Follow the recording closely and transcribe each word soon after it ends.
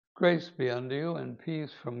Grace be unto you and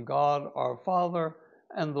peace from God our Father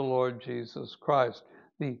and the Lord Jesus Christ.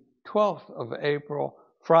 The 12th of April,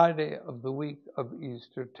 Friday of the week of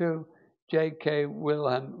Easter 2, J.K.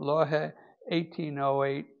 Wilhelm Loehe,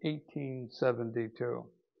 1808-1872.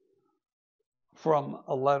 From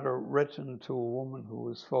a letter written to a woman who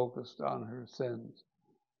was focused on her sins.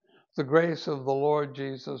 The grace of the Lord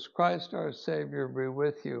Jesus Christ, our Savior, be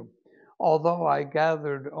with you. Although I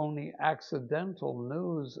gathered only accidental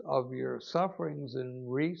news of your sufferings in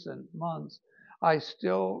recent months, I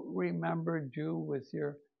still remembered you with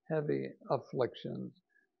your heavy afflictions.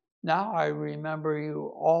 Now I remember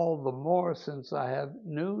you all the more since I have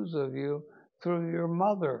news of you through your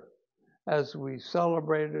mother. As we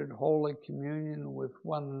celebrated Holy Communion with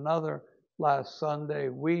one another last Sunday,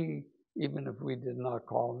 we, even if we did not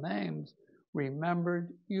call names,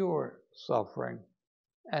 remembered your suffering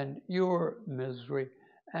and your misery,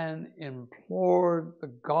 and implored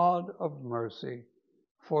the God of mercy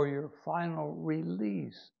for your final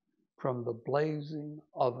release from the blazing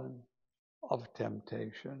oven of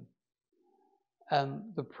temptation.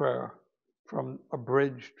 And the prayer from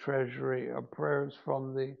Abridged Treasury of prayers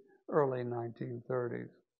from the early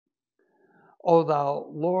 1930s. O thou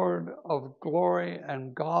Lord of glory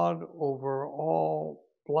and God over all,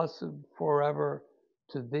 blessed forever,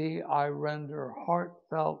 to thee I render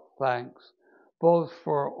heartfelt thanks, both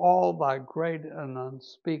for all thy great and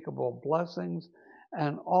unspeakable blessings,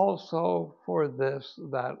 and also for this,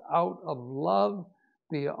 that out of love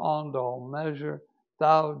beyond all measure,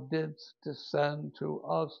 thou didst descend to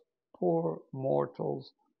us poor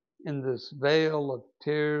mortals in this vale of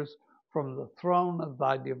tears from the throne of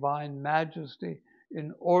thy divine majesty,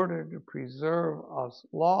 in order to preserve us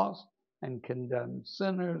lost and condemned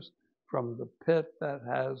sinners from the pit that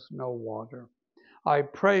has no water. I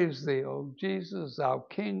praise thee, O Jesus, thou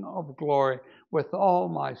King of glory, with all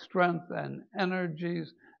my strength and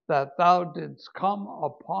energies, that thou didst come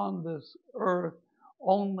upon this earth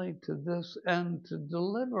only to this end, to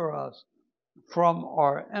deliver us from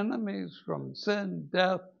our enemies, from sin,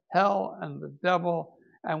 death, hell, and the devil,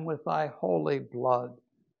 and with thy holy blood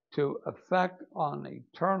to effect an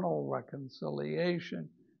eternal reconciliation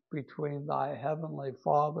between thy heavenly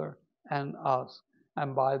Father and us,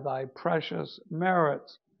 and by thy precious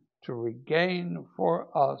merits to regain for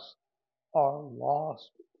us our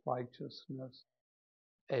lost righteousness.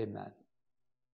 Amen.